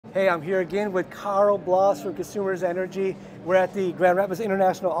Hey, I'm here again with Karl Bloss from Consumers Energy. We're at the Grand Rapids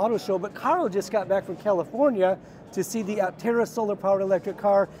International Auto Show, but Karl just got back from California to see the Aptera solar-powered electric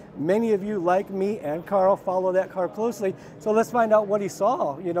car. Many of you, like me and Karl, follow that car closely. So let's find out what he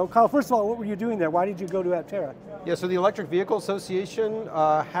saw. You know, Karl, first of all, what were you doing there? Why did you go to Aptera? Yeah, so the Electric Vehicle Association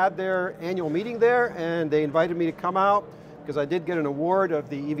had their annual meeting there, and they invited me to come out because I did get an award of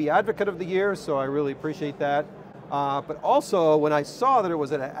the EV Advocate of the Year, so I really appreciate that. But also, when I saw that it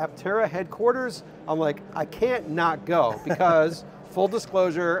was at Aptera headquarters, I'm like, I can't not go because, full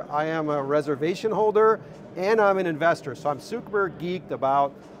disclosure, I am a reservation holder and I'm an investor. So I'm super geeked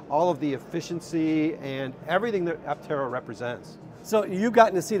about all of the efficiency and everything that Aptera represents. So you've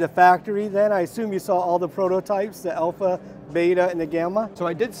gotten to see the factory then? I assume you saw all the prototypes, the Alpha, Beta, and the Gamma? So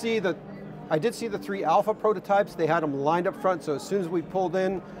I did see the 3 Alpha prototypes. They had them lined up front, so as soon as we pulled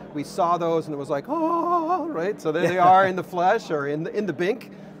in, we saw those and it was like, oh, right? So there they are in the flesh or in the bink.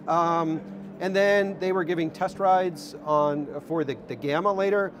 And then they were giving test rides for the Gamma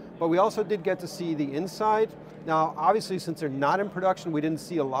later, but we also did get to see the inside. Now, obviously, since they're not in production, we didn't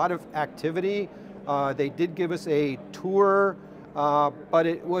see a lot of activity. They did give us a tour, but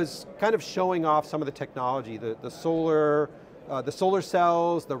it was kind of showing off some of the technology, the solar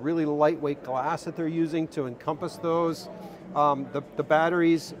cells, the really lightweight glass that they're using to encompass those. The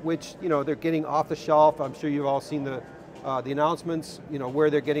batteries, which they're getting off the shelf. I'm sure you've all seen the announcements, where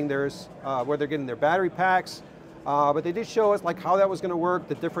they're getting their battery packs. But they did show us like how that was going to work,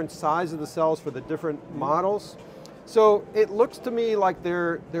 the different size of the cells for the different models. So it looks to me like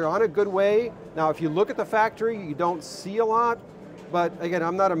they're on a good way. Now, if you look at the factory, you don't see a lot. But again,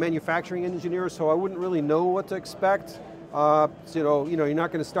 I'm not a manufacturing engineer, so I wouldn't really know what to expect. So, you're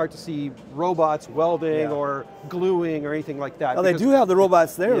not going to start to see robots welding or gluing or anything like that. Oh, they do have the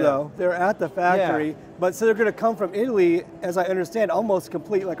robots there though. They're at the factory, but so they're going to come from Italy, as I understand, almost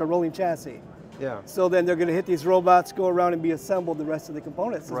complete like a rolling chassis. Yeah. So then they're going to hit these robots, go around and be assembled, the rest of the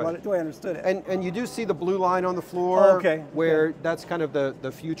components, is what I understood it. And you do see the blue line on the floor, where that's kind of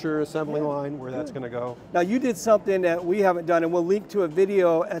the future assembly line where that's going to go. Now you did something that we haven't done, and we'll link to a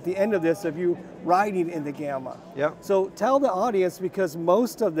video at the end of this of you riding in the Gamma. Yeah. So tell the audience, because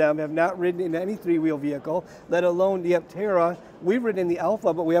most of them have not ridden in any three-wheel vehicle, let alone the Aptera. We've ridden in the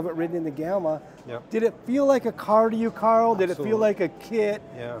Alpha, but we haven't ridden in the Gamma. Yep. Did it feel like a car to you, Karl? Did it feel like a kit?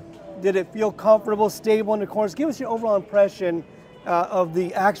 Yeah. Did it feel comfortable, stable in the corners? Give us your overall impression of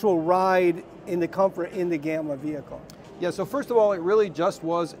the actual ride in the comfort in the Gamma vehicle. Yeah, so first of all, it really just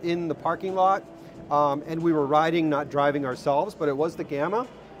was in the parking lot, and we were riding, not driving ourselves, but it was the Gamma.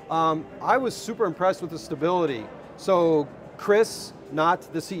 I was super impressed with the stability. So Chris, not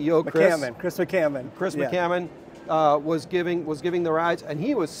the CEO, Chris McCammon, was giving the rides, and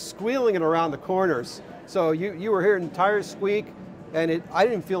he was squealing it around the corners. So you were hearing tires squeak, and I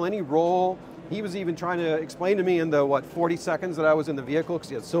didn't feel any roll. He was even trying to explain to me in the 40 seconds that I was in the vehicle, because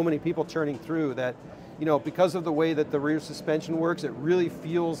he had so many people churning through, that because of the way that the rear suspension works, it really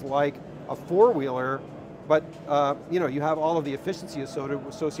feels like a four-wheeler, but you have all of the efficiency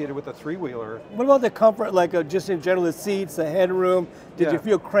associated with a three-wheeler. What about the comfort, like just in general, the seats, the headroom? Did you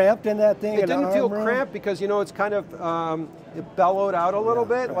feel cramped in that thing? It didn't feel cramped because it's kind of it bellowed out a little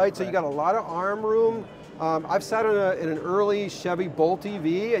bit, right? So you got a lot of arm room. I've sat in an early Chevy Bolt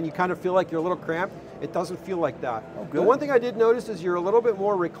EV, and you kind of feel like you're a little cramped. It doesn't feel like that. Oh, good. The one thing I did notice is you're a little bit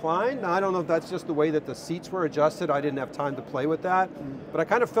more reclined. Now, I don't know if that's just the way that the seats were adjusted. I didn't have time to play with that. But I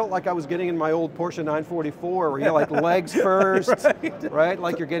kind of felt like I was getting in my old Porsche 944, where you're like legs first, right?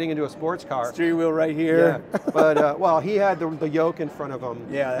 Like you're getting into a sports car. Steering wheel right here. Yeah. But, well, he had the yoke in front of him.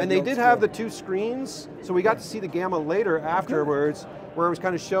 Yeah. And they did have the 2 screens, so we got to see the Gamma later afterwards, where it was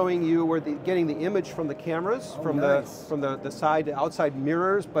kind of showing you getting the image from the cameras, from the side to outside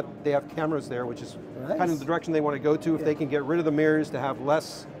mirrors, but they have cameras there, which is kind of the direction they want to go to if they can get rid of the mirrors to have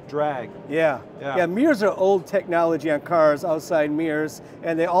less drag. Yeah, mirrors are old technology on cars, outside mirrors,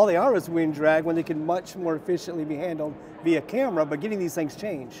 and all they are is wind drag when they can much more efficiently be handled via camera, but getting these things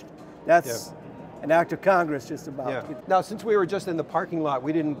changed. That's an act of Congress just about. Yeah. Now, since we were just in the parking lot,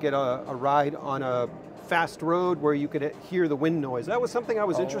 we didn't get a ride on a fast road where you could hear the wind noise. That was something I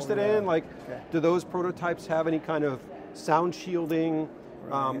was interested in. Like, do those prototypes have any kind of sound shielding?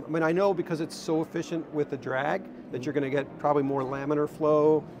 I mean, I know because it's so efficient with the drag that you're going to get probably more laminar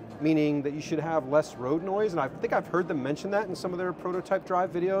flow, meaning that you should have less road noise. And I think I've heard them mention that in some of their prototype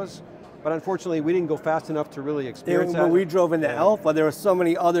drive videos. But unfortunately, we didn't go fast enough to really experience that. When we drove in the Alpha, there were so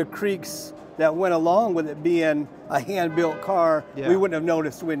many other creaks that went along with it being a hand-built car, Yeah. we wouldn't have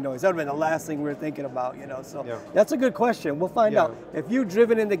noticed wind noise. That would have been the last thing we were thinking about, you know. So Yeah. that's a good question. We'll find Yeah. out. If you've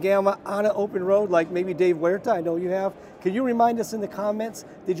driven in the Gamma on an open road, like maybe Dave Huerta, I know you have, can you remind us in the comments,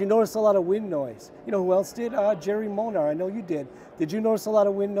 did you notice a lot of wind noise? You know who else did? Jerry Monar, I know you did. Did you notice a lot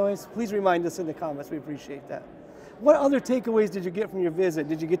of wind noise? Please remind us in the comments, we appreciate that. What other takeaways did you get from your visit?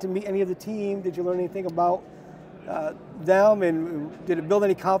 Did you get to meet any of the team? Did you learn anything about them, and did it build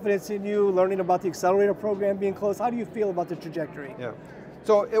any confidence in you, learning about the accelerator program being closed? How do you feel about the trajectory? Yeah.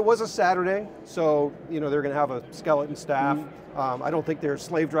 So it was a Saturday, so you know they're going to have a skeleton staff. I don't think they're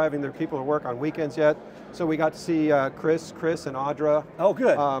slave driving their people to work on weekends yet. So we got to see Chris, and Audra. Oh,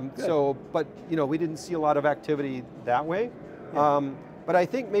 good. Good. So, but you know, we didn't see a lot of activity that way. Yeah. But I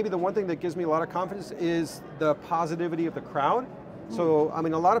think maybe the one thing that gives me a lot of confidence is the positivity of the crowd. So, I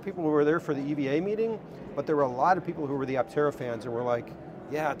mean, a lot of people were there for the EVA meeting, but there were a lot of people who were the Aptera fans and were like,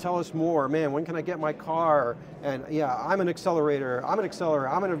 yeah, tell us more, man, when can I get my car? And yeah, I'm an accelerator, I'm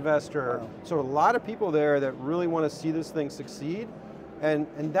an investor. Wow. So a lot of people there that really want to see this thing succeed. And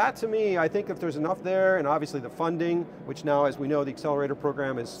that to me, I think if there's enough there, and obviously the funding, which now, as we know, the accelerator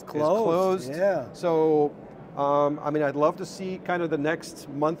program is closed. Yeah. So, I mean, I'd love to see kind of the next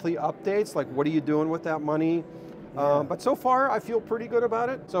monthly updates, like what are you doing with that money? Yeah. But so far, I feel pretty good about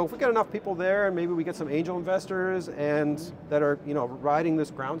it. So if we get enough people there, and maybe we get some angel investors and that are, you know, riding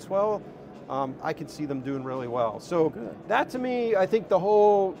this groundswell, I could see them doing really well. So good. That to me, I think the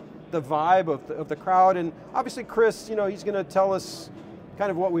vibe of the crowd, and obviously Chris, you know, he's going to tell us kind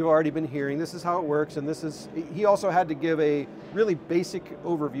of what we've already been hearing. This is how it works, and he also had to give a really basic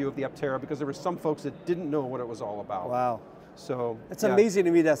overview of the Aptera because there were some folks that didn't know what it was all about. Wow. So it's amazing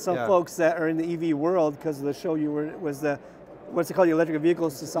to me that some Yeah. folks that are in the EV world, because of the show was the, what's it called, the Electric Vehicle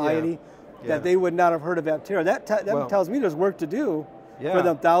Society, Yeah. that they would not have heard of Aptera. That Well, tells me there's work to do Yeah. for the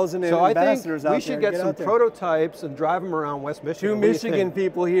 1,000 So I ambassadors think out we should there. get some out there. prototypes and drive them around West Michigan. Two What do you Michigan think?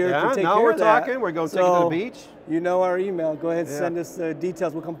 people here Yeah, to take now care we're of that. talking. We're going to take it to the beach. You know our email. Go ahead and Yeah. send us the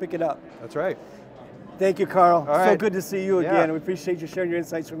details. We'll come pick it up. That's right. Thank you, Carl. All So right. good to see you Yeah. again. We appreciate you sharing your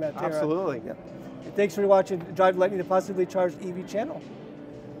insights from Aptera. Absolutely. Yeah. And thanks for watching Drive Lightning, the Positively Charged EV channel.